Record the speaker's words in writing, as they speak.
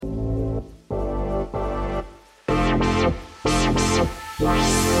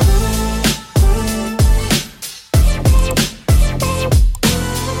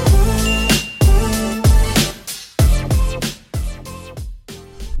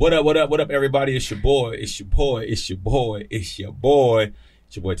What up, everybody? It's your boy,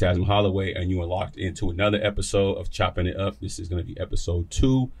 Tasman Holloway, and you are locked into another episode of Chopping It Up. This is going to be episode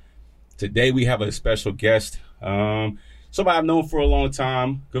 2. Today we have a special guest, somebody I've known for a long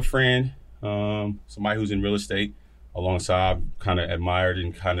time, good friend, somebody who's in real estate, alongside, kind of admired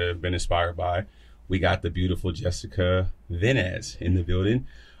and kind of been inspired by. We got the beautiful Jessica Vianez in the building.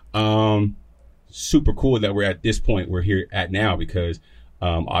 Super cool that we're at this point we're here at now, because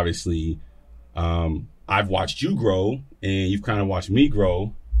obviously, I've watched you grow, and you've kind of watched me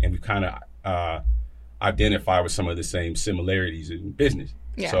grow, and we've kind of identified with some of the same similarities in business.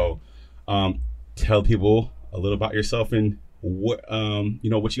 Yeah. So, tell people a little about yourself and what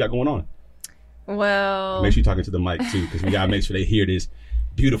what you got going on. Well, make sure you're talking to the mic too, because we gotta make sure they hear this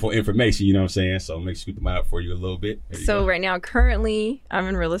beautiful information. You know what I'm saying? So make sure you keep them out for you a little bit. So right now, currently, I'm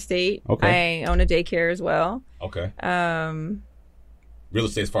in real estate. Okay. I own a daycare as well. Okay. Real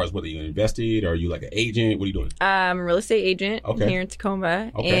estate as far as whether you invested or are you like an agent? What are you doing? I'm a real estate agent here in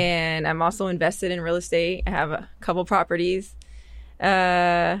Tacoma. Okay. And I'm also invested in real estate. I have a couple properties.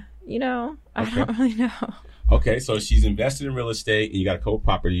 I don't really know. Okay, so she's invested in real estate and you got a couple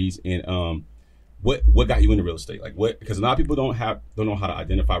properties. And what got you into real estate? Like what? Because a lot of people don't know how to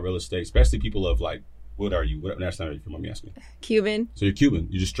identify real estate, especially people of like, what are you? What nationality are you from? Let me ask you. Cuban. So you're Cuban.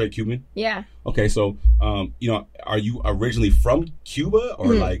 You're just straight Cuban? Yeah. Okay, so are you originally from Cuba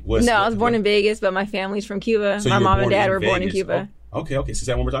or like what? No, I was born in Vegas, but my family's from Cuba. So my mom and dad were born in Cuba. Oh, okay. Say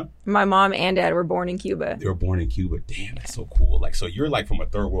that one more time. My mom and dad were born in Cuba. They were born in Cuba. Damn, that's so cool. Like, so you're like from a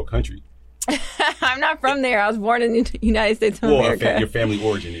third world country. I'm not from there. I was born in the United States of America. Your family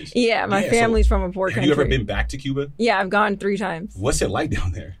origin is. Yeah, my family's from a poor country. Have you ever been back to Cuba? Yeah, I've gone 3 times. What's it like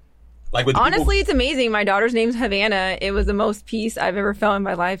down there? Like honestly, it's amazing. My daughter's name's Havana. It was the most peace I've ever felt in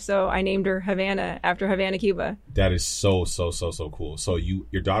my life, so I named her Havana after Havana, Cuba. That is so cool. So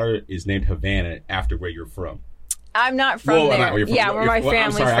your daughter is named Havana after where you're from. I'm not from there. Not where you're from. Yeah, where my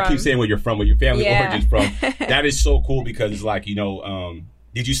family's from. I'm sorry, I keep saying where you're from, where your family origin's from. That is so cool because it's like,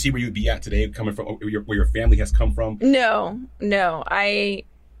 did you see where you'd be at today, coming from, where your family has come from? No. I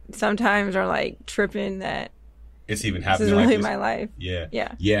sometimes are like tripping that it's even happening. This is really like my life. Yeah.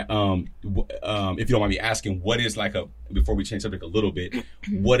 If you don't mind me asking, what is like before we change subject a little bit,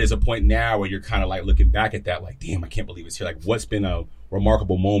 what is a point now where you're kind of like looking back at that, like, damn, I can't believe it's here. Like, what's been a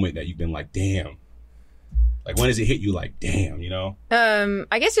remarkable moment that you've been like, damn? Like, when does it hit you like, damn,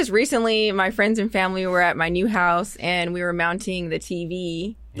 I guess just recently, my friends and family were at my new house and we were mounting the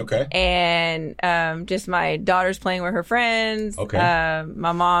TV. Okay. And just my daughter's playing with her friends. Okay.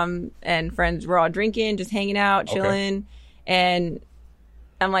 My mom and friends were all drinking, just hanging out, chilling. Okay. And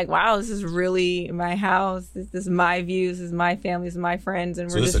I'm like, wow, this is really my house. This is my views. This is my family. This is my friends.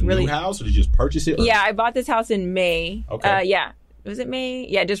 And so we're just really. So this a new house or did you just purchase it? Or? Yeah, I bought this house in May. Okay. Yeah. Was it May?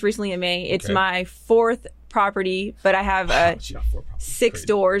 Yeah, just recently in May. It's my 4th property, but I have 6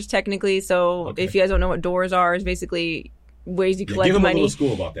 doors technically. So if you guys don't know what doors are, it's basically ways you collect give them money. A little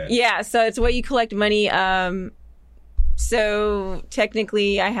school about that. Yeah, so it's a way you collect money. So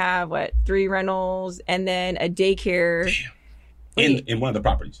technically, I have 3 rentals and then a daycare. Damn. In one of the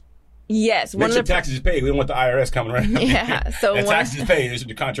properties. Yes, make sure taxes is paid. We don't want the IRS coming around. Yeah, so and taxes is paid. This is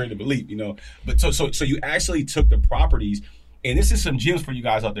the contrary to belief, But so you actually took the properties. And this is some gems for you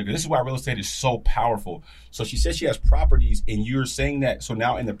guys out there, because this is why real estate is so powerful. So she says she has properties, and you're saying that, so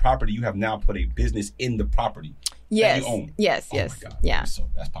now in the property, you have now put a business in the property that you own. Yes. Oh my God. Yeah.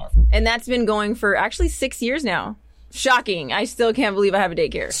 That's powerful. And that's been going for actually 6 years now. Shocking. I still can't believe I have a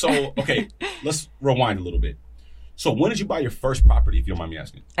daycare. So, okay, let's rewind a little bit. So when did you buy your first property, if you don't mind me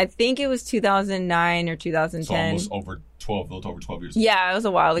asking? I think it was 2009 or 2010. So almost over 12 years ago. Yeah, it was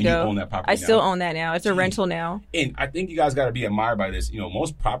a while ago. And you own that property I now? still own that now. It's a rental now. And I think you guys got to be admired by this.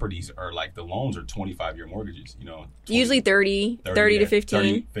 Most properties are like, the loans are 25-year mortgages, 20, usually 30 to 15.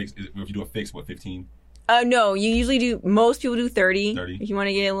 30 fixed. If you do a fix, 15? No, you usually most people do 30. 30. If you want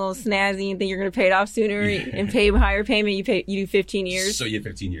to get a little snazzy and think you're going to pay it off sooner and pay a higher payment, you do 15 years. So you have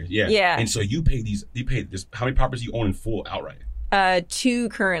 15 years, yeah. Yeah. And so you pay this, how many properties you own in full outright? 2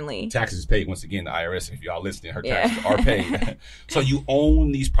 currently. Taxes is paid. Once again, the IRS, if y'all listening, her taxes are paid. So you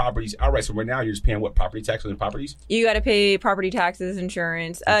own these properties outright. So right now you're just paying what, property tax on the properties? You got to pay property taxes,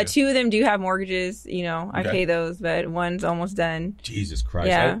 insurance. Okay. 2 of them do have mortgages. I pay those, but one's almost done. Jesus Christ.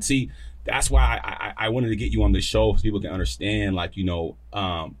 Yeah. See, that's why I wanted to get you on this show so people can understand, like, you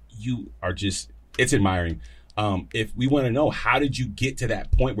are just, it's admiring. if we want to know, how did you get to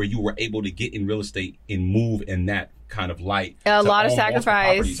that point where you were able to get in real estate and move in that kind of light? A lot of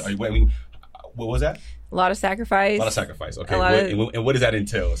sacrifice. What was that? A lot of sacrifice. A lot of sacrifice. Okay. And what does that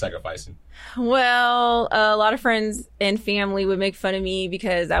entail, sacrificing? Well, a lot of friends and family would make fun of me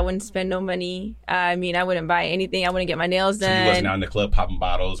because I wouldn't spend no money. I mean, I wouldn't buy anything. I wouldn't get my nails done. So you wasn't out in the club popping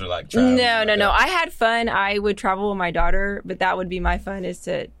bottles or like traveling? No. I had fun. I would travel with my daughter, but that would be my fun, is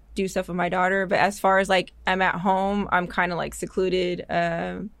to do stuff with my daughter. But as far as like I'm at home, I'm kind of like secluded.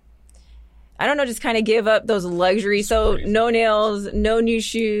 I don't know, just kind of give up those luxuries. So no nails, no new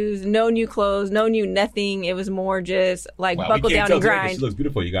shoes, no new clothes, no new nothing. It was more just like buckle down and grind. She looks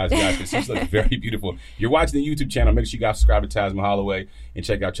beautiful, you guys. She looks very beautiful. You're watching the YouTube channel. Make sure you guys subscribe to Tasma Holloway and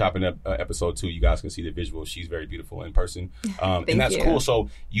check out Choppin' Up episode 2. You guys can see the visual. She's very beautiful in person. And that's cool.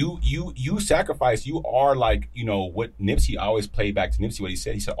 So you sacrifice. You are like, you know, what Nipsey always played back to Nipsey, what he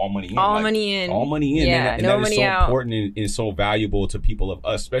said. He said all money in. All money in. All money in. Yeah, and no that money is so out. important and so valuable to people of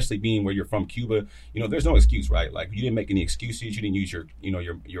us, especially being where you're from, Cuba. You know, there's no excuse, right? Like, you didn't make any excuses. You didn't use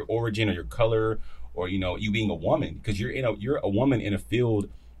your origin or your color, or, you know, you being a woman, because you're a woman in a field.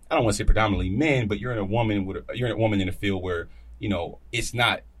 I don't want to say predominantly men, but you're a woman in a field where, you know, it's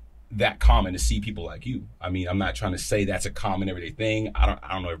not that common to see people like you. I mean, I'm not trying to say that's a common everyday thing. I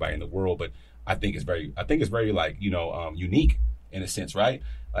don't know everybody in the world, but I think it's very like, you know, unique in a sense, right?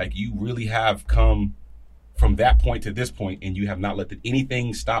 Like, you really have come from that point to this point, and you have not let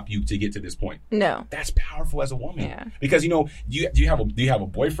anything stop you to get to this point. No, that's powerful as a woman. Yeah. Because, you know, do you have a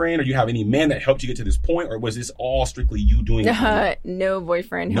boyfriend, or do you have any man that helped you get to this point, or was this all strictly you doing it? No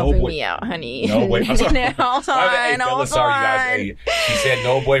boyfriend helping me out, honey. No boyfriend. Hold on. Sorry, you guys. Hey, she said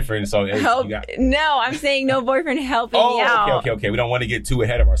no boyfriend, so no, I'm saying no boyfriend helping me out. Okay. We don't want to get too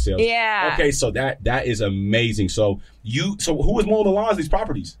ahead of ourselves. Yeah. Okay, so that is amazing. So who was mowing the lawns of these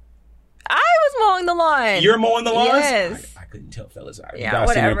properties? I was mowing the lawn. You're mowing the lawns? Yes. I couldn't tell, fellas. Yeah, you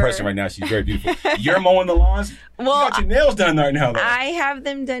guys see her in person right now. She's very beautiful. You're mowing the lawns? Well, you got your nails done right now, though. I have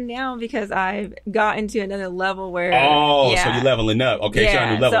them done now because I've gotten to another level where... Oh, so you're leveling up. Okay, yeah. So you're on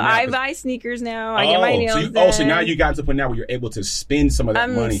a new level so now. I buy sneakers now. I get my nails done. So now you got to the point now where you're able to spend some of that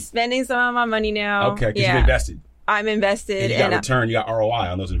money. I'm spending some of my money now. Okay, because you invested. I'm invested. And you got return, you got ROI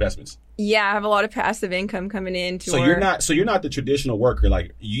on those investments. Yeah, I have a lot of passive income coming in. So you're not the traditional worker.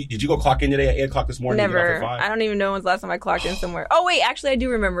 Like, did you go clock in today at 8 o'clock this morning? Never. I don't even know when's the last time I clocked in somewhere. Oh wait, actually I do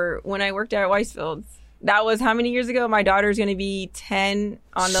remember when I worked at Weisfield's. That was how many years ago? My daughter's going to be 10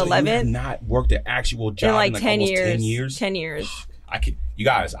 on the 11th. You have not worked an actual job in like 10 years. 10 years? 10 years. You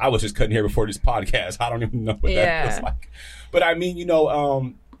guys, I was just cutting hair before this podcast. I don't even know what that was like. But I mean, you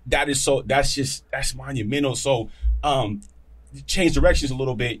know, that's monumental. So, change directions a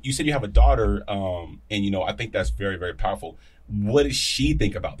little bit. You said you have a daughter, and you know, I think that's very, very powerful. What does she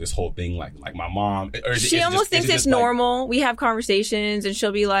think about this whole thing? Like my mom, she almost thinks it's normal. We have conversations, and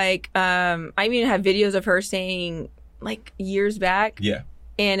she'll be like, I even have videos of her saying, like, years back,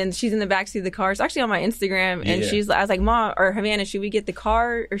 and she's in the backseat of the car. It's actually on my Instagram, and I was like, Mom or Vianez, should we get the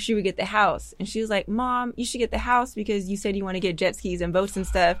car or should we get the house? And she was like, Mom, you should get the house because you said you want to get jet skis and boats and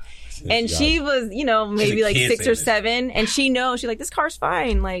stuff. And she was, you know, maybe like 6 or 7, and she's like, this car's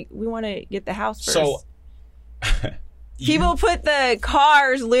fine. Like, we want to get the house first. So people put the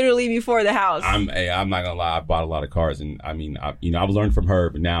cars literally before the house. I'm not gonna lie. I bought a lot of cars, and I mean, I've learned from her,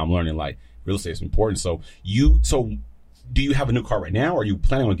 but now I'm learning like real estate is important. So do you have a new car right now? Are you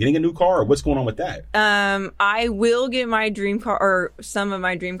planning on getting a new car, or what's going on with that? I will get my dream car, or some of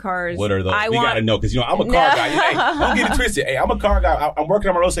my dream cars. What are those? We gotta know, because, you know, I'm a car guy. Hey, don't get it twisted. Hey, I'm a car guy. I'm working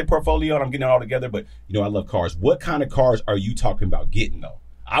on my real estate portfolio, and I'm getting it all together. But, you know, I love cars. What kind of cars are you talking about getting, though?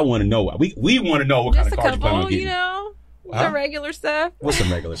 I want to know. We want to know what kind of cars you plan on getting. You know, the regular stuff. What's some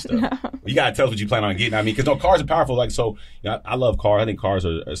regular stuff? No. You gotta tell us what you plan on getting. I mean, because cars are powerful. Like, so, you know, I love cars. I think cars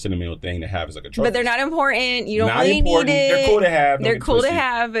are a sentimental thing to have as like a trophy. But they're not important. You don't really need it. They're cool to have. They're cool to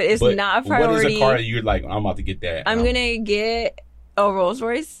have, but it's not a priority. What is a car that you're like, I'm about to get that? I'm gonna get a Rolls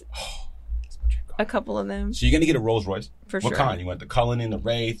Royce. A couple of them. So you're gonna get a Rolls Royce? For sure. What kind? You want the Cullinan, the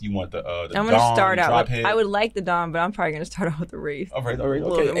Wraith? You want the I'm gonna start out with, I would like the Dom, but I'm probably gonna start out with the Wraith. All right.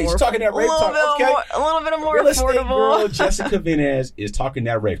 Okay. Hey, she's talking that Wraith talk. A little bit more real estate affordable. Girl Jessica Vianez is talking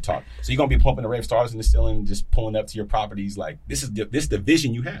that Wraith talk. So you're gonna be pumping the Wraith stars in the ceiling, just pulling up to your properties. Like, this is the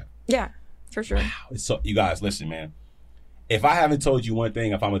vision you have. Yeah, for sure. Wow. So you guys, listen, man. If I haven't told you one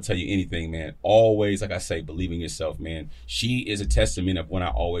thing, if I'm gonna tell you anything, man, always, like I say, believe in yourself, man. She is a testament of when I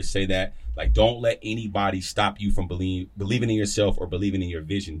always say that. Like, don't let anybody stop you from believing in yourself or believing in your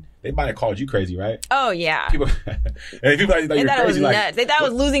vision. They might have called you crazy, right? Oh yeah. People thought it was nuts. They thought I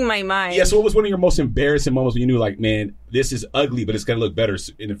was losing my mind. Yeah. So what was one of your most embarrassing moments when you knew, like, man, this is ugly, but it's gonna look better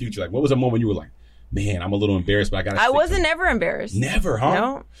in the future? Like, what was a moment you were like, man, I'm a little embarrassed, but I got to I wasn't ever embarrassed. Never, huh?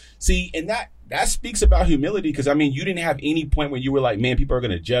 No. See, and that speaks about humility, because, I mean, you didn't have any point where you were like, man, people are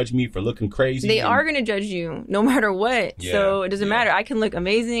going to judge me for looking crazy. They are going to judge you no matter what. Yeah, so it doesn't matter. I can look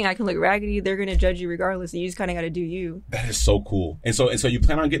amazing. I can look raggedy. They're going to judge you regardless. And you just kind of got to do you. That is so cool. And so you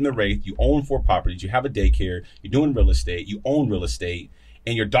plan on getting the Wraith. You own 4 properties. You have a daycare. You're doing real estate. You own real estate.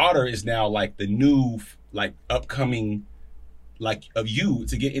 And your daughter is now like the new, like, upcoming, like, of you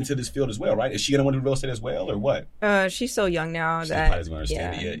to get into this field as well, right? Is she going to want to do real estate as well, or what? She's so young now she probably doesn't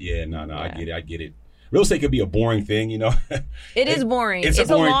understand it yet. Yeah, no, yeah. I get it. Real estate could be a boring thing, you know? It is boring. It's a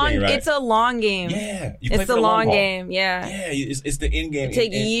boring thing, right? It's a long game. Yeah. It's a long game, yeah. Yeah, it's the end game. It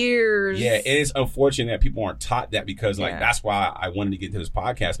takes years. Yeah, it is unfortunate that people aren't taught that, because, like, that's why I wanted to get to this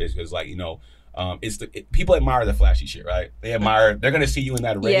podcast, because, like, you know, people admire the flashy shit, right? They're going to see you in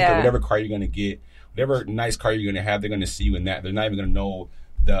that Wraith or whatever car you're going to get. Whatever nice car you're going to have, they're going to see you in that. They're not even going to know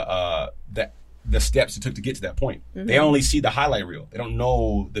the steps it took to get to that point. Mm-hmm. They only see the highlight reel. They don't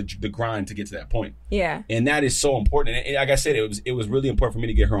know the grind to get to that point. Yeah. And that is so important. And like I said, it was really important for me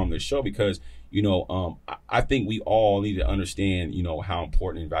to get her on this show, because, you know, I think we all need to understand, you know, how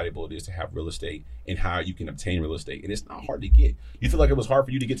important and valuable it is to have real estate and how you can obtain real estate. And it's not hard to get. You feel like it was hard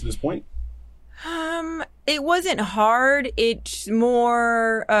for you to get to this point? It wasn't hard. It's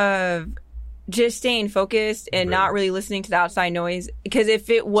more of just staying focused and not really listening to the outside noise. Because if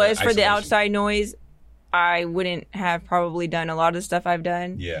it was for the outside noise, I wouldn't have probably done a lot of the stuff I've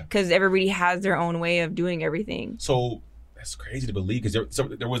done. Yeah. Because everybody has their own way of doing everything. So that's crazy to believe, because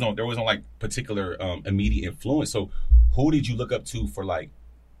there was no like particular immediate influence. So who did you look up to for, like,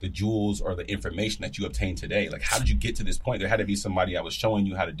 the jewels or the information that you obtained today? Like, how did you get to this point? There had to be somebody that was showing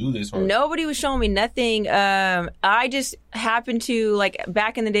you how to do this. Or nobody was showing me nothing. I just happened to, like,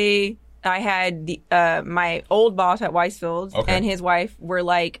 back in the day, I had my old boss at Weisfield's and his wife were,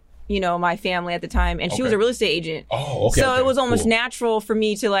 like, you know, my family at the time, and she was a real estate agent. Oh, okay. So it was almost natural for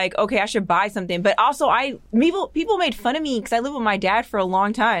me to, like, okay, I should buy something. But also, people made fun of me because I lived with my dad for a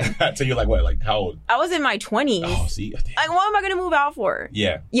long time. So you're like, what? Like, how old? I was in my 20s. Oh, see, damn. Like, what am I going to move out for?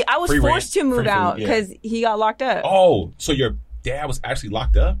 Yeah. Yeah, I was forced to move out because he got locked up. Oh, so your dad was actually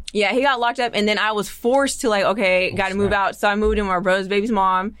locked up? Yeah, he got locked up, and then I was forced to, like, okay, got to move out. So I moved in with my brother's baby's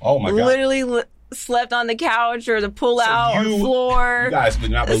mom. Oh my God. Literally slept on the couch or the pull-out or floor. You guys would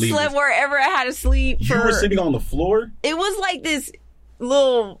not believe Slept wherever I had to sleep. You were sleeping on the floor? It was like this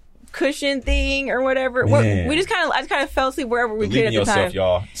little cushion thing or whatever. I just kind of fell asleep wherever we could at the time.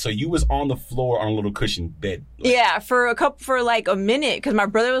 Y'all. So you was on the floor on a little cushion bed. Like, yeah, for like a minute, because my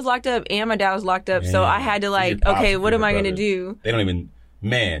brother was locked up and my dad was locked up. So I had to, like, okay, what am I going to do? They don't even,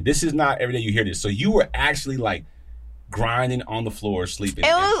 man, this is not every day you hear this. So you were actually, like, grinding on the floor, sleeping.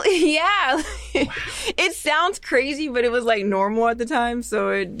 Yeah. Wow. It sounds crazy, but it was, like, normal at the time, so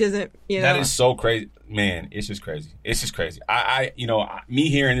it doesn't, you know. That is so crazy. Man, it's just crazy. It's just crazy. Me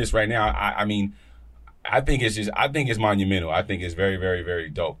hearing this right now, I mean, I think it's monumental. I think it's very, very, very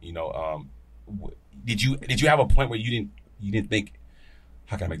dope. You know, did you have a point where you didn't think,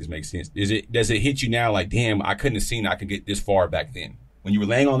 how can I make this make sense? Does it hit you now, like, damn, I couldn't have seen I could get this far back then? When you were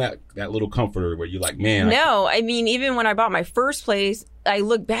laying on that little comforter where you're like, man. No, I mean, even when I bought my first place, I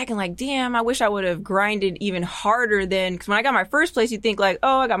look back and, like, damn, I wish I would have grinded even harder then. Because when I got my first place, you think, like,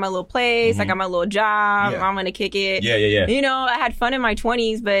 oh, I got my little place, I got my little job, I'm going to kick it. Yeah. You know, I had fun in my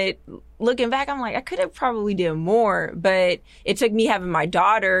 20s, but looking back, I'm like, I could have probably did more. But it took me having my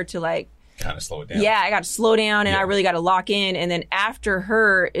daughter to, like, kind of slow it down. Yeah, I got to slow down, and I really got to lock in. And then after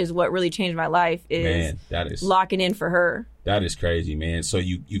her is what really changed my life, is locking in for her. That is crazy, man. So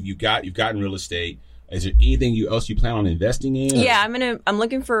you've gotten real estate. Is there anything else you plan on investing in? Yeah, I'm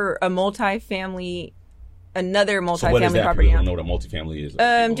looking for another multifamily So what is that? property. I don't know what a multifamily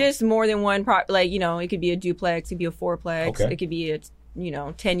is. Just more than one like, you know, it could be a duplex, it could be a fourplex, it could be a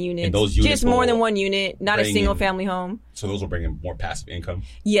 10 units. And those units just more than one unit, not a single family home. So those will bring in more passive income?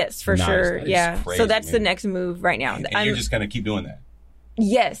 Yes, for sure. Yeah. Crazy, so that's the next move right now. And you're just going to keep doing that?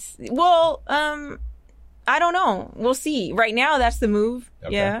 Yes. Well, I don't know. We'll see. Right now, that's the move.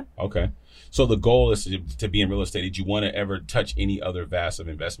 Okay. Yeah. Okay. So the goal is to be in real estate. Did you want to ever touch any other vast of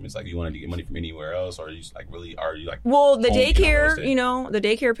investments? Like, you wanted to get money from anywhere else, or are you like? Well, the daycare, the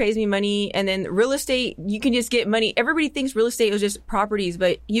daycare pays me money, and then real estate, you can just get money. Everybody thinks real estate was just properties,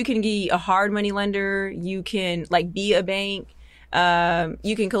 but you can be a hard money lender. You can, like, be a bank.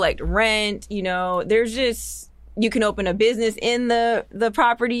 You can collect rent. You know, you can open a business in the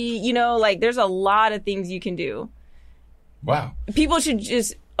property. You know, like, there's a lot of things you can do. Wow. People should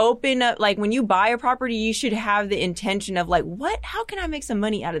just open up, like when you buy a property, you should have the intention of like, how can I make some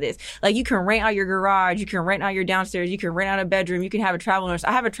money out of this? Like you can rent out your garage, you can rent out your downstairs, you can rent out a bedroom, you can have a travel nurse.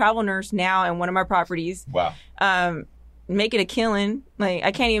 I have a travel nurse now in one of my properties. Wow. Making a killing. Like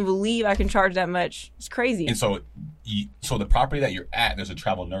I can't even believe I can charge that much. It's crazy. And so the property that you're at, there's a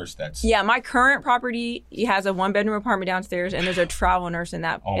travel nurse that's... Yeah, my current property has a 1-bedroom apartment downstairs, and there's a travel nurse in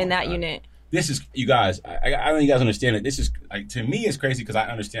that unit. This is, you guys, I don't know if you guys understand it. This is, like, to me, it's crazy because I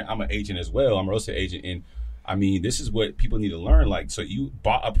understand I'm an agent as well. I'm a real estate agent. And I mean, this is what people need to learn. Like, so you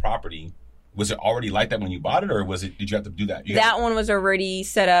bought a property. Was it already like that when you bought it, or did you have to do that? That one was already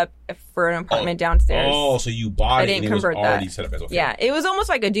set up for an apartment downstairs. Oh, so you bought it and it was already set up as okay. Yeah, it was almost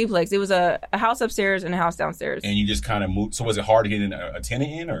like a duplex. It was a house upstairs and a house downstairs. And you just kind of moved. So was it hard to get a tenant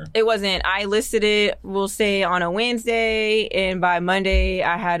in, or? It wasn't. I listed it, we'll say, on a Wednesday, and by Monday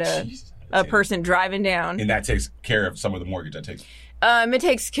I had a person driving down. And that takes care of some of the mortgage, I take it? It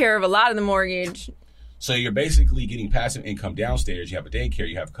takes care of a lot of the mortgage. So you're basically getting passive income downstairs. You have a daycare.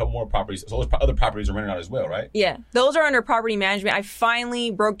 You have a couple more properties. So those other properties are rented out as well, right? Yeah. Those are under property management. I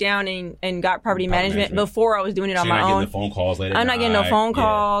finally broke down and got property management before I was doing it on my own. You're not getting the phone calls later. I'm not getting no phone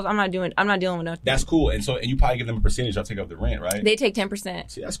calls. I'm not dealing with nothing. That's cool. And you probably give them a percentage. I'll take up the rent, right? They take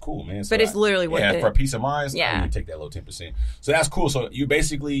 10%. See, that's cool, man. So but it's literally worth it. Yeah, for a peace of mind, yeah. I even take that little 10%. So that's cool. So you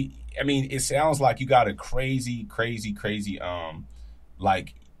basically, I mean, it sounds like you got a crazy,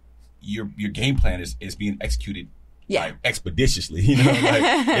 like, your game plan is being executed like expeditiously, you know, like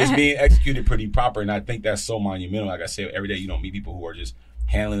it's being executed pretty proper. And I think that's so monumental. Like I said, every day you don't meet people who are just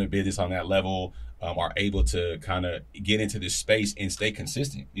handling their business on that level, are able to kind of get into this space and stay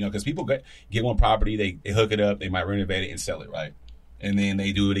consistent, you know, because people get one property, they hook it up, they might renovate it and sell it, right? And then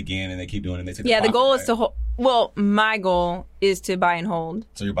they do it again and they keep doing it and they take the goal is to hold. Well, my goal is to buy and hold.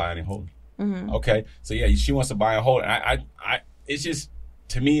 So you're buying and holding. Mm-hmm. Okay. So yeah, she wants to buy and hold. And I it's just,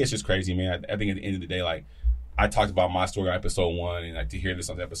 to me, it's just crazy, man. I think at the end of the day, like, I talked about my story on episode 1, and like to hear this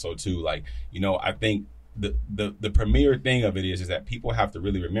on episode 2, like, you know, I think the premier thing of it is that people have to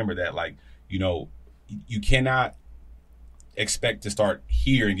really remember that, like, you know, you cannot expect to start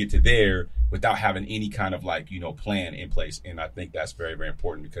here and get to there without having any kind of, like, you know, plan in place. And I think that's very, very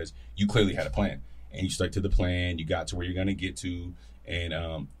important because you clearly had a plan and you stuck to the plan. You got to where you're going to get to. And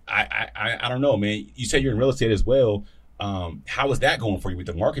I don't know, man. You say you're in real estate as well. How is that going for you with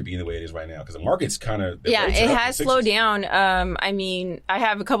the market being the way it is right now? Because the market's kind of... Yeah, it has slowed down. I mean, I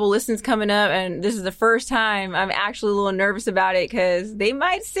have a couple listings coming up, and this is the first time I'm actually a little nervous about it because they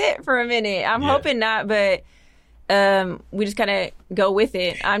might sit for a minute. I'm hoping not, but we just kind of go with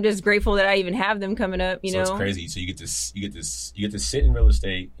it. I'm just grateful that I even have them coming up, you know? It's crazy. So you get to sit in real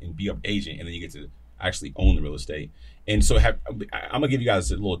estate and be an agent, and then you get to actually own the real estate. And so I'm going to give you guys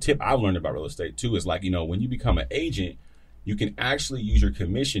a little tip I've learned about real estate, too, is like, you know, when you become an agent, you can actually use your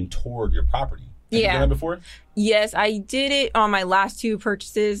commission toward your property. Have you done that before? Yes, I did it on my last 2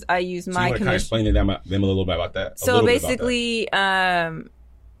 purchases. I used my commission. So you want to kind of explain to them a little bit about that? So basically,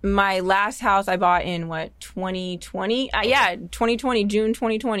 my last house I bought in, 2020? 2020, June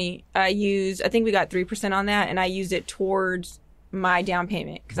 2020. I think we got 3% on that, and I used it towards my down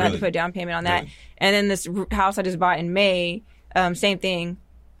payment because I had to put a down payment on that. Really? And then this house I just bought in May, same thing.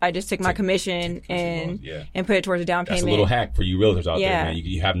 I just took my commission and put it towards a down payment. That's a little hack for you realtors out there, man.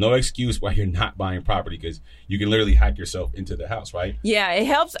 You have no excuse why you're not buying property because you can literally hack yourself into the house, right? Yeah, it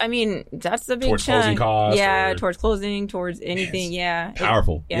helps. I mean, that's the big towards closing costs. Yeah, towards closing, towards anything. Yeah,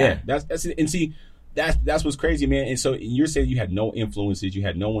 powerful. That's it. And see, that's what's crazy, man. And so you're saying you had no influences, you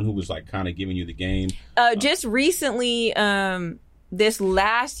had no one who was like kind of giving you the game. Just recently, this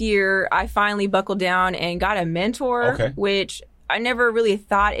last year, I finally buckled down and got a mentor, which I never really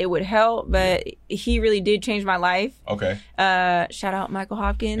thought it would help, but he really did change my life. Okay. Shout out Michael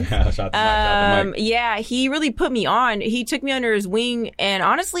Hopkins. Shout out to Mike. Yeah, he really put me on. He took me under his wing, and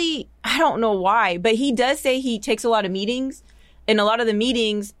honestly, I don't know why, but he does say he takes a lot of meetings, and a lot of the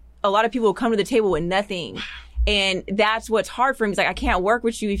meetings, a lot of people will come to the table with nothing. And that's what's hard for him. He's like, I can't work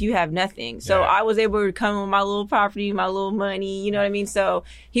with you if you have nothing. So I was able to come with my little property, my little money, you know what I mean? So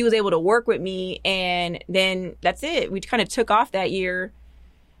he was able to work with me. And then that's it. We kind of took off that year,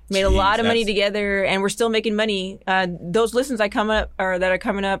 made a lot of money together, and we're still making money. Those listings that are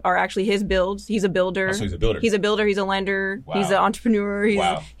coming up are actually his builds. He's a builder. Oh, so he's a builder. He's a builder. He's a lender. Wow. He's an entrepreneur.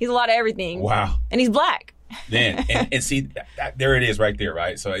 He's a lot of everything. Wow. And he's black. Man, and see, there it is right there,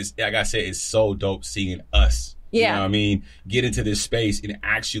 right? So it's, like I said, it's so dope seeing us, you know what I mean, get into this space and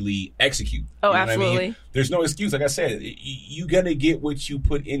actually execute. Oh, you know absolutely. what I mean? There's no excuse. Like I said, you got to get what you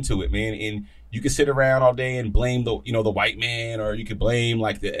put into it, man. And you can sit around all day and blame the white man, or you could blame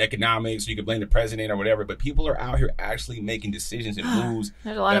like the economics, or you could blame the president or whatever. But people are out here actually making decisions and moves.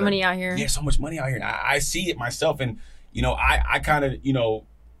 There's a lot of money out here. Yeah, so much money out here. And I see it myself. And, I kind of,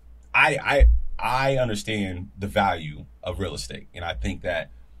 I understand the value of real estate. And I think that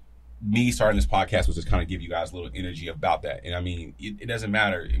me starting this podcast was just kind of give you guys a little energy about that. And I mean, it doesn't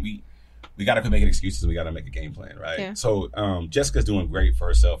matter. We got to quit making excuses. We got to make a game plan, right? Yeah. So Jessica's doing great for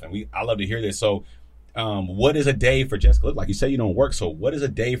herself, and I love to hear this. So what does a day for Jessica look like? You say you don't work, so what does a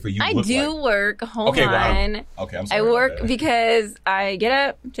day for you look like? I do work. Hold on. Okay, I'm sorry. I work because I get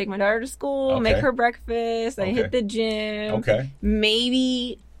up, take my daughter to school, make her breakfast, I hit the gym. Okay.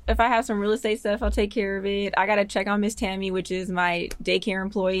 Maybe if I have some real estate stuff, I'll take care of it. I got to check on Miss Tammy, which is my daycare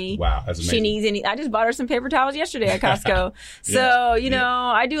employee. Wow, that's amazing. She needs I just bought her some paper towels yesterday at Costco. So,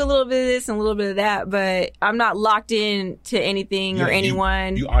 I do a little bit of this and a little bit of that, but I'm not locked in to anything or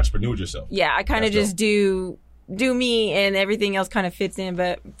anyone. You entrepreneured yourself. Yeah, I kind of just do me, and everything else kind of fits in.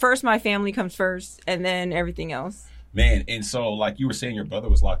 But first, my family comes first, and then everything else. Man, and so like you were saying, your brother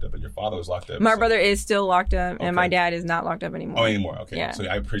was locked up and your father was locked up. My brother is still locked up, and my dad is not locked up anymore. Oh, anymore. Okay. Yeah. So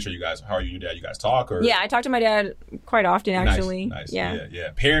I'm pretty sure you guys, how are you and your dad? You guys talk? Or? Yeah, I talk to my dad quite often, actually. Nice.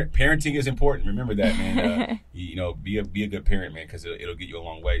 Yeah. Parenting is important. Remember that, man. Be a good parent, man, because it'll get you a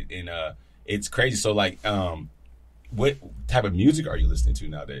long way. And it's crazy. So like, what type of music are you listening to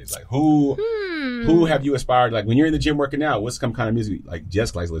nowadays? Like who have you aspired? Like when you're in the gym working out, what's some kind of music like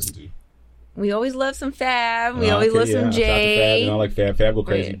Jessica likes to listen to? We always love some Fab. We always love some Jay. I like Fab. Fab go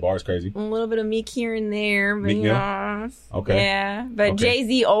crazy. Bars crazy. A little bit of Meek here and there. But okay. Yeah. But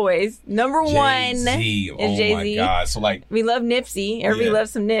Jay-Z always. Number one Jay-Z. is Jay-Z. Oh my God. So like. We love Nipsey. Everybody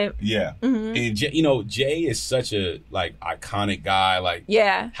loves some Nip. Yeah. Mm-hmm. And Jay is such a like iconic guy. Like.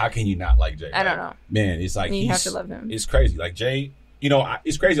 Yeah. How can you not like Jay? I don't know. Man, it's like. You have to love him. It's crazy. Like Jay,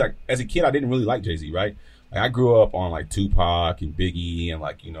 it's crazy. Like as a kid, I didn't really like Jay-Z, right? Like I grew up on like Tupac and Biggie and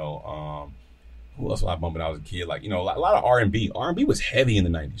like, who else was I bumping when I was a kid? Like, a lot of R&B. R&B was heavy in the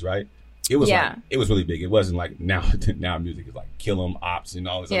 90s, right? It was it was really big. It wasn't like now music is like kill 'em, ops, and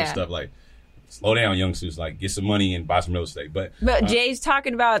all this other stuff. Like, slow down, youngsters. Like, get some money and buy some real estate. But Jay's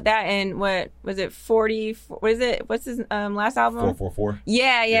talking about that in, what was it, 40? What is it? What's his last album? 444.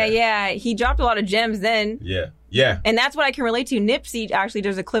 Yeah. He dropped a lot of gems then. Yeah. And that's what I can relate to. Nipsey, actually,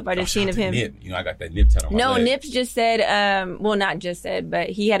 there's a clip I just seen of him. Nip. I got that Nip tat on my leg. Nips just said, not just said, but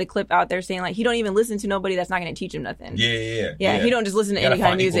he had a clip out there saying, like, he don't even listen to nobody that's not going to teach him nothing. Yeah. He don't just listen to any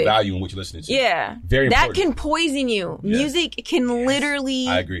kind of music. Equal value in what you're listening to. Yeah. Very important. That can poison you. Yes. Music can literally...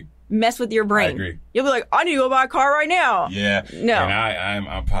 I agree. Mess with your brain. I agree. You'll be like, I need to go buy a car right now. Yeah. No. And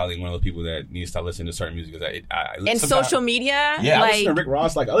I'm probably one of those people that needs to start listening to certain music. And social media. Yeah, I listen to Rick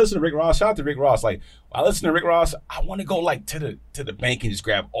Ross. Like I listen to Rick Ross. Shout out to Rick Ross. Like I listen to Rick Ross. I want to go like to the bank and just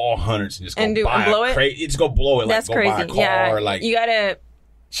grab all hundreds and just go blow it. Just go blow it. That's like, go crazy. Buy a car. Yeah. Like you gotta.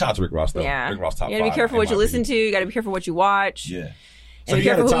 Shout out to Rick Ross though. Yeah. Rick Ross top 5. You gotta be careful what you listen to. You gotta be careful what you watch. Yeah. So and be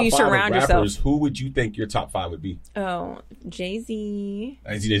careful who you surround yourself. Who would you think your top 5 would be? Oh, Jay-Z.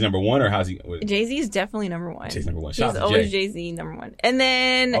 Is he number 1 or how's he? Jay-Z is definitely number 1. Jay's number 1. He's always Jay-Z number 1. And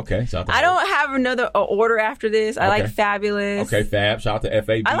then I don't have another order after this. I like Fabulous. Okay, Fab. Shout out to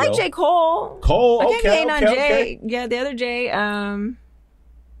FAB. I like J. Cole. I can't hate on Jay. Yeah, the other Jay.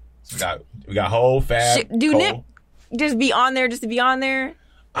 So we got Hov, Fab, do Cole. Nip just be on there just to be on there?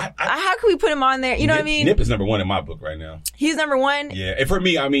 How can we put him on there? You know what I mean? Nip is number 1 in my book right now. He's number 1? Yeah. And for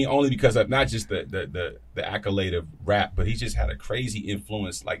me, I mean, only because of not just the accolade of rap, but he just had a crazy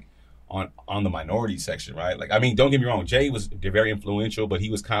influence like on the minority section, right? Like, I mean, don't get me wrong. Jay was very influential, but he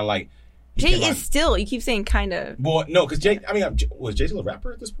was kind of like... Jay is still, you keep saying kind of. Well, no, because Jay, I mean, was Jay still a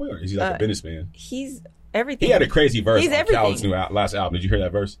rapper at this point? Or is he like a businessman? He's everything. He had a crazy verse on everything. Khaled's last album. Did you hear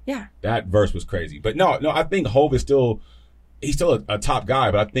that verse? Yeah. That verse was crazy. But no, I think Hov is still... He's still a top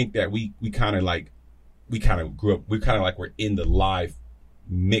guy, but I think that we kind of grew up. We kind of like we're in the live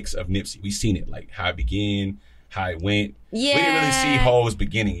mix of Nipsey. We seen it, like how it began, how it went. Yeah. We didn't really see Hov's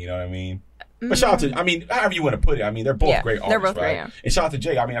beginning. You know what I mean? But shout out to, I mean, however you want to put it. I mean, they're both great artists, they're both right? great, yeah. And shout out to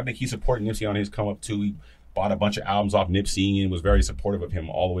Jay. I mean, I think he supported Nipsey on his come up too. He bought a bunch of albums off Nipsey and was very supportive of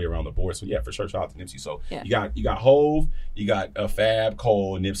him all the way around the board. So yeah, for sure, shout out to Nipsey. So you got Hov, you got Fab,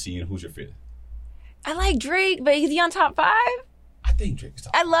 Cole, Nipsey, and who's your 5th? I like Drake, but is he on top 5? I think Drake's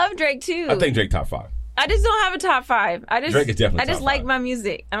top 5. I love Drake too. I think Drake top 5. I just don't have a top 5. Drake is definitely I just top like 5. my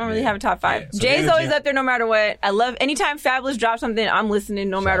music. I don't really have a top 5. Yeah. So Jay's always up there no matter what. I love anytime Fabulous drops something, I'm listening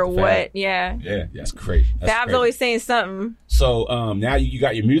no matter what. Yeah. Yeah, that's crazy. Fab's always saying something. So now you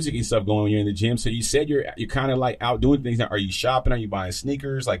got your music and stuff going when you're in the gym. So you said you're kind of like out doing things now. Are you shopping? Are you buying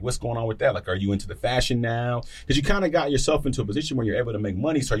sneakers? Like what's going on with that? Like are you into the fashion now? Because you kind of got yourself into a position where you're able to make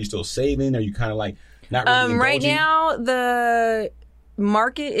money. So are you still saving? Are you kind of like not really indulging? Right now, the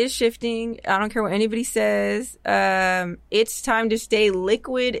market is shifting. I don't care what anybody says. It's time to stay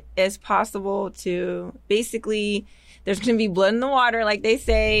liquid as possible to basically, there's going to be blood in the water, like they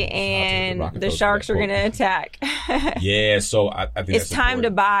say, and the sharks are going to attack. Yeah, so I think it's time to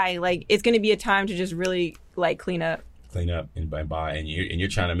buy. Like, it's going to be a time to just really, like, clean up and buy, and you're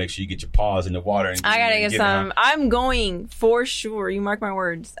trying to make sure you get your paws in the water. And I gotta get some. I'm going for sure. You mark my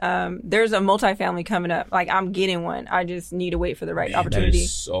words. There's a multifamily coming up. Like I'm getting one. I just need to wait for the right opportunity. That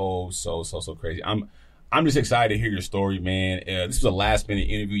is so crazy. I'm just excited to hear your story, man. This was a last minute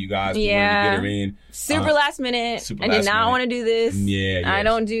interview, you guys. Yeah, to get her in. Super last minute. I did not want to do this. Yeah. I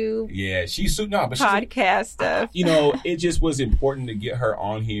don't do. Yeah, she's but podcast stuff. It just was important to get her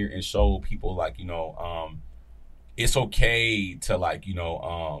on here and show people, like, it's okay to, like,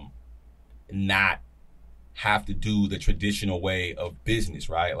 not have to do the traditional way of business,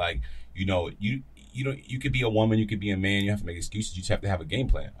 right? Like, you could be a woman, you could be a man, you have to make excuses. You just have to have a game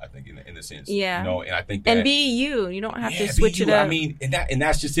plan, I think, in a sense. Yeah. And I think that, and be you. You don't have to switch it up. I mean, and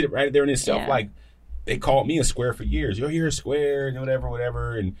that's just it right there in itself. Yeah. Like, they called me a square for years. You're a square and whatever,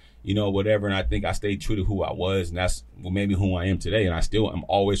 and whatever. And I think I stayed true to who I was, and that's maybe who I am today. And I'm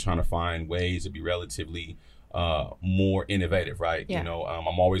always trying to find ways to be relatively more innovative, right? Yeah.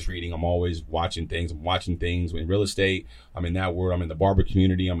 I'm always reading, I'm always watching things. I'm watching things in real estate. I'm in that world. I'm in the barber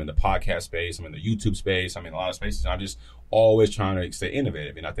community. I'm in the podcast space. I'm in the YouTube space. I'm in a lot of spaces. I'm just always trying to stay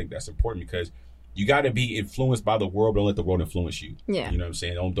innovative. And I think that's important because you got to be influenced by the world, but don't let the world influence you. Yeah. You know what I'm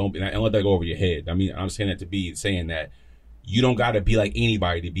saying? Don't let that go over your head. I mean, I'm saying that to be saying that you don't got to be like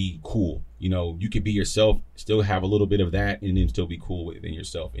anybody to be cool. You could be yourself, still have a little bit of that, and then still be cool within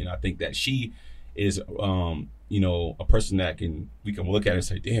yourself. And I think that she is a person that we can look at and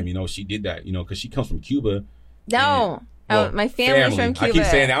say, damn, she did that, because she comes from Cuba. No. My family's from Cuba. I keep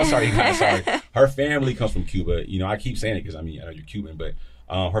saying that. I'm sorry. Her family comes from Cuba. I keep saying it because I know you're Cuban, but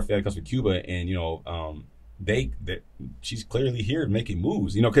her family comes from Cuba, and she's clearly here making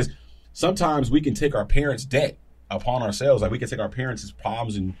moves. Because sometimes we can take our parents' debt upon ourselves. Like we can take our parents'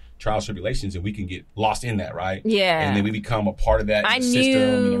 problems and trials, tribulations, and we can get lost in that, right? Yeah. And then we become a part of that system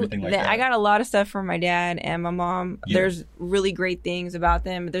and everything like that. I got a lot of stuff from my dad and my mom. Yeah. There's really great things about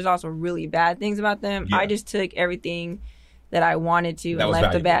them, but there's also really bad things about them. Yeah. I just took everything that I wanted to and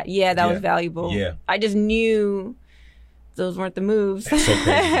left the bat. Yeah, that was valuable. Yeah. I just knew those weren't the moves. That's so crazy.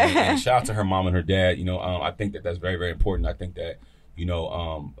 And shout out to her mom and her dad. I think that's very, very important. I think that,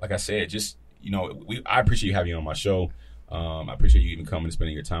 like I said, just, I appreciate you having you on my show. I appreciate you even coming and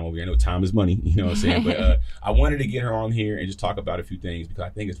spending your time over here. I know time is money, you know what I'm saying? But I wanted to get her on here and just talk about a few things because I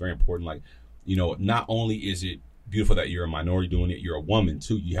think it's very important. Like, not only is it beautiful that you're a minority doing it, you're a woman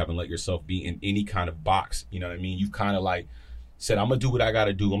too. You haven't let yourself be in any kind of box. You know what I mean? You've kind of like said, I'm going to do what I got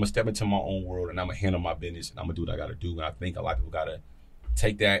to do. I'm going to step into my own world and I'm going to handle my business and I'm going to do what I got to do. And I think a lot of people got to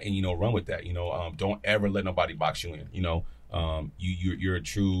take that and, run with that. Don't ever let nobody box you in, you're a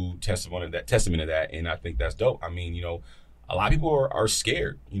true testament of that. And I think that's dope. I mean, a lot of people are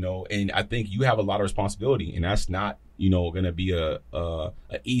scared, and I think you have a lot of responsibility, and that's not, going to be a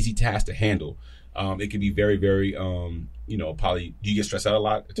easy task to handle. It can be very, very, probably. Do you get stressed out a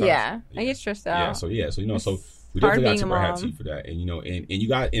lot at times? Yeah, I get stressed out. So we definitely got to tip our hat to you for that. And and you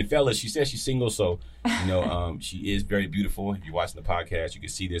got, and fellas, she says she's single, so she is very beautiful. If you're watching the podcast, you can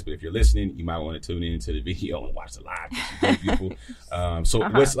see this, but if you're listening, you might want to tune into the video and watch the live. She's very beautiful.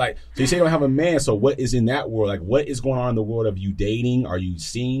 What's like? So you say you don't have a man. So what is in that world? Like, what is going on in the world of you dating? Are you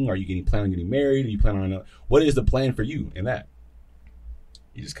seeing? Are you planning on getting married? Are you planning on? What is the plan for you in that?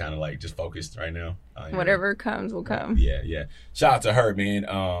 You just kind of like just focused right now. Whatever comes will come. Yeah. Shout out to her, man.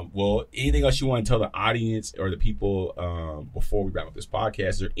 Well, anything else you want to tell the audience or the people before we wrap up this podcast?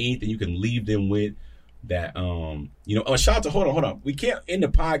 Is there anything you can leave them with that shout out to hold on. We can't end the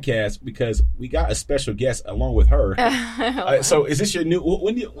podcast because we got a special guest along with her. So is this your new?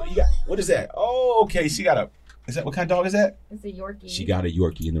 What is that? Oh, okay. She got a. Is that what kind of dog is that? It's a Yorkie. She got a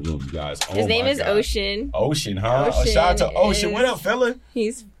Yorkie in the room, you guys. His name is Ocean. Ocean, huh? Shout out to Ocean. What up, fella?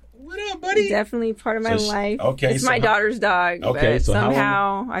 What up, buddy? Definitely part of my life. Okay, it's my daughter's dog. Okay, but so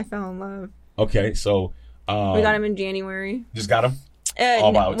somehow I fell in love. Okay, so we got him in January. Just got him.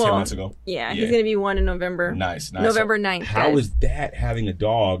 about 10 months ago. Yeah, he's going to be 1 in November. Nice. November 9th. How is that, having a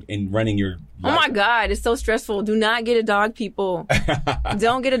dog and running your life? Oh my God, it's so stressful. Do not get a dog, people.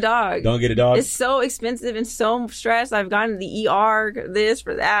 Don't get a dog. Don't get a dog? It's so expensive and so stressed. I've gone to the ER, this,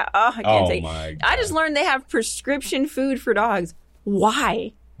 for that. Oh, I can't take it. My God. I just learned they have prescription food for dogs.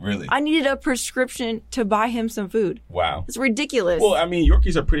 Why? Really? I needed a prescription to buy him some food. Wow. It's ridiculous. Well, I mean,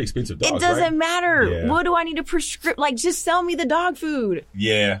 Yorkies are pretty expensive dogs, It doesn't right? matter. Yeah. What do I need to prescribe? Like, just sell me the dog food.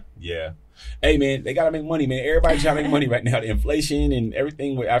 Yeah. Hey, man, they got to make money, man. Everybody's trying to make money right now. The inflation and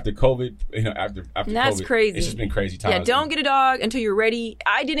everything after COVID, after That's COVID, crazy. It's just been crazy times. Yeah, don't get a dog until you're ready.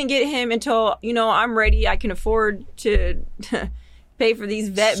 I didn't get him until, I'm ready. I can afford to pay for these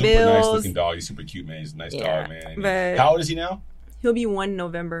vet bills. Super nice looking dog. He's super cute, man. He's a nice dog, man. But how old is he now? He'll be 1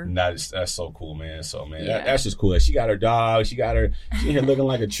 November. That's so cool, man. So, man, that's just cool. She got her dog. She in here looking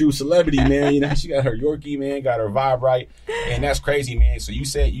like a true celebrity, man. She got her Yorkie, man. Got her vibe right, and that's crazy, man. So you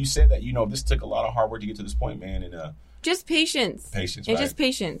said that this took a lot of hard work to get to this point, man. And just patience. Patience, right? It's just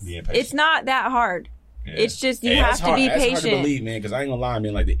patience. Being patient. It's not that hard. Yeah. It's just you have to be patient. That's hard to believe, man, because I ain't gonna lie,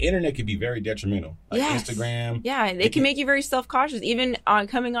 man. Like, the internet can be very detrimental. Like Instagram. Yeah, it can make you very self-cautious. Even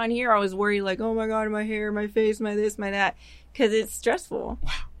coming on here, I was worried, like, oh my God, my hair, my face, my this, my that, because it's stressful.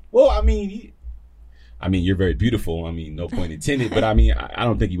 Wow. Well, I mean, you're very beautiful. I mean, no point intended. But I mean, I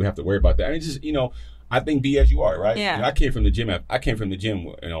don't think you would have to worry about that. I mean, just I think be as you are, right? Yeah. I came from the gym.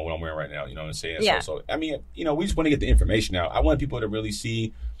 What I'm wearing right now. You know what I'm saying? Yeah. So I mean, we just want to get the information out. I want people to really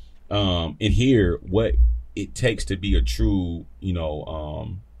see and hear what it takes to be a true,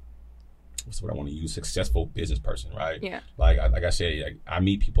 what's what I want to use, successful business person, right? Yeah. Like I said, I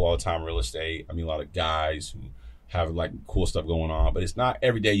meet people all the time in real estate. I meet a lot of guys who have like cool stuff going on, but it's not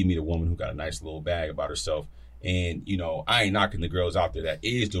every day you meet a woman who got a nice little bag about herself. And, I ain't knocking the girls out there that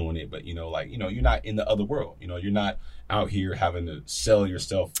is doing it, but, you're not in the other world. You're not out here having to sell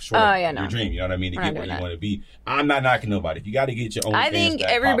yourself short of your dream. You know what I mean? To get where you want to be. I'm not knocking nobody. If you got to get your own I think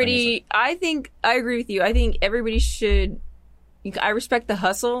I agree with you. I think everybody should. I respect the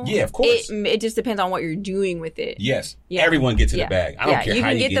hustle. Yeah, of course. It just depends on what you're doing with it. Yes. Yeah. Everyone gets in the bag. I don't care you how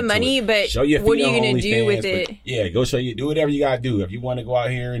can you get the money, but show your what are you going to do with it? Do whatever you got to do. If you want to go out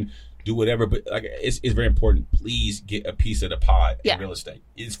here and do whatever, but like it's very important. Please get a piece of the pie in real estate.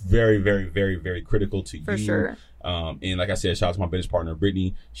 It's very, very, very, very critical to you. For sure. And like I said, shout out to my business partner,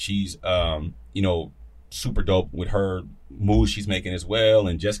 Brittany. She's, super dope with her moves she's making as well.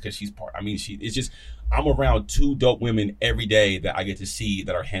 And Jessica, I'm around 2 dope women every day that I get to see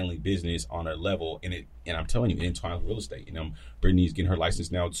that are handling business on a level. And I'm telling you, it entwines with real estate. Brittany's getting her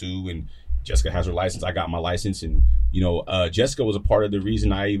license now too. And Jessica has her license. I got my license. And, Jessica was a part of the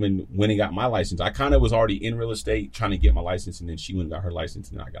reason I even went and got my license. I kind of was already in real estate trying to get my license. And then she went and got her license.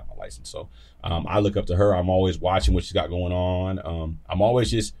 And then I got my license. So I look up to her. I'm always watching what she's got going on. I'm always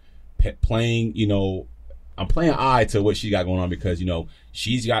just playing, I'm playing eye to what she got going on because,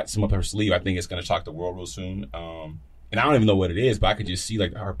 she's got some up her sleeve. I think it's going to shock the world real soon. And I don't even know what it is, but I could just see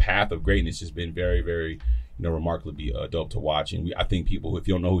like her path of greatness has been very, very, remarkably dope to watch. And I think people, if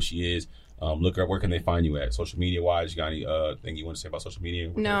you don't know who she is, look her up. Where can they find you at? Social media wise, you got any thing you want to say about social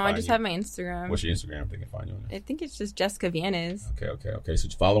media? No, I just have my Instagram. What's your Instagram? They can find you on there. I think it's just Jessica Vianez. Okay. So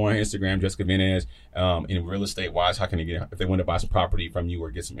follow her on Instagram, Jessica Vianez. In real estate wise, how can they get if they want to buy some property from you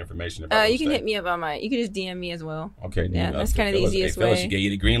or get some information about you can hit me up on you can just DM me as well. Okay. Yeah, that's kind of the easiest way. She gave you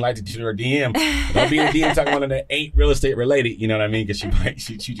the green light to shoot her a DM. Don't be in a DM talking about that ain't real estate related. You know what I mean? Because she might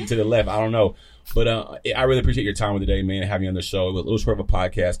shoot you to the left. I don't know. But I really appreciate your time today, man, having you on the show. It was a little short of a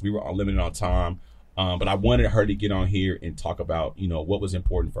podcast. We were limited on time. But I wanted her to get on here and talk about, what was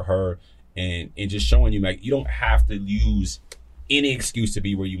important for her and just showing you, like, you don't have to use any excuse to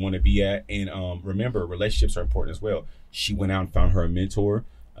be where you want to be at. And remember, relationships are important as well. She went out and found her a mentor,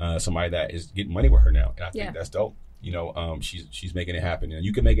 somebody that is getting money with her now. And I think that's dope. She's making it happen. And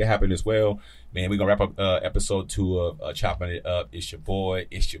you can make it happen as well. Man, we're going to wrap up episode 2 of Chopping It Up. It's your boy.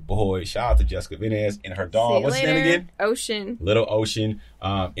 Shout out to Jessica Vianez and her dog. What's his name again? Ocean. Little Ocean.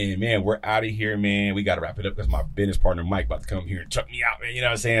 And, man, we're out of here, man. We got to wrap it up because my business partner, Mike, about to come here and chuck me out, man. You know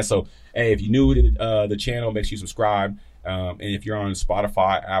what I'm saying? So, hey, if you're new to the channel, make sure you subscribe. And if you're on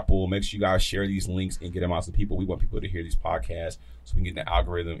Spotify, Apple, make sure you guys share these links and get them out to people. We want people to hear these podcasts so we can get in the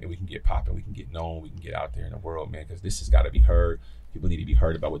algorithm and we can get popping, we can get known, we can get out there in the world, man, because this has got to be heard. People need to be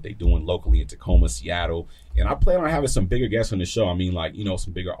heard about what they're doing locally in Tacoma, Seattle. And I plan on having some bigger guests on the show. I mean, like,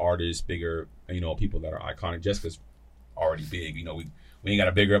 some bigger artists, bigger, people that are iconic. Jessica's already big. We ain't got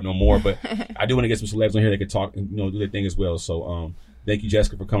to bigger up no more, but I do want to get some celebs on here that can talk and, do their thing as well. So thank you,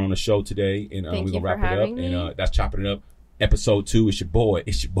 Jessica, for coming on the show today. And we're going to wrap it up. And that's Chopping It Up. Episode 2. It's your boy.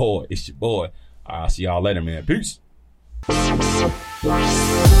 I'll see y'all later, man. Peace.